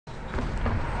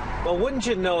Well, wouldn't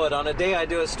you know it, on a day I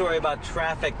do a story about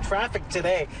traffic. Traffic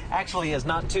today actually is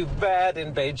not too bad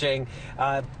in Beijing.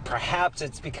 Perhaps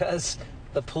it's because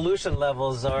the pollution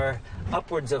levels are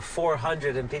upwards of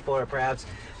 400 and people are perhaps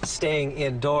staying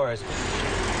indoors.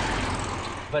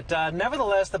 But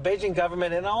nevertheless, the Beijing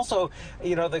government and also,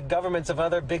 the governments of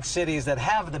other big cities that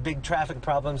have the big traffic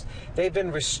problems, they've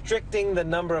been restricting the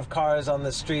number of cars on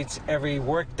the streets every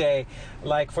workday.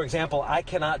 Like, for example, I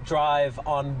cannot drive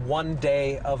on one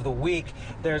day of the week.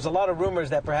 There's a lot of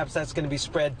rumors that perhaps that's going to be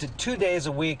spread to 2 days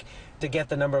a week to get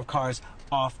the number of cars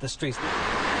off the streets.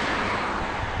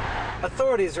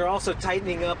 Authorities are also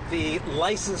tightening up the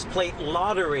license plate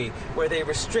lottery, where they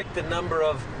restrict the number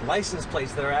of license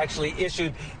plates that are actually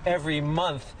issued every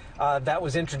month. That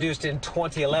was introduced in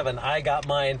 2011. I got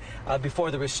mine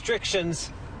before the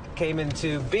restrictions came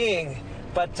into being.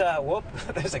 But, whoop,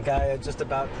 there's a guy just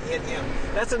about hit him.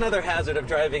 That's another hazard of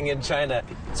driving in China.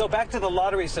 So back to the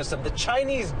lottery system. The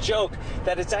Chinese joke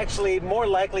that it's actually more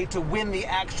likely to win the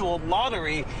actual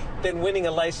lottery than winning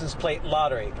a license plate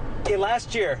lottery.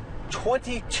 Last year,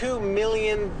 22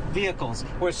 million vehicles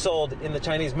were sold in the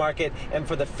Chinese market, and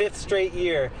for the 5th straight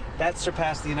year, that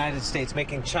surpassed the United States,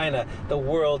 making China the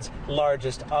world's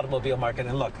largest automobile market.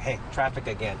 And look, hey, traffic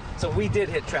again. So we did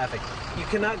hit traffic. You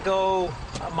cannot go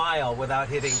a mile without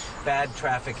hitting bad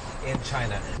traffic in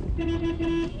China.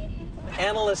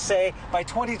 Analysts say by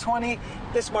 2020,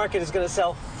 this market is going to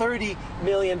sell 30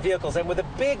 million vehicles. And with a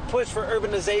big push for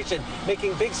urbanization,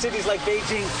 making big cities like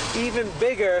Beijing even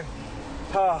bigger,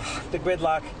 the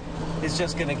gridlock is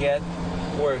just going to get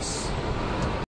worse.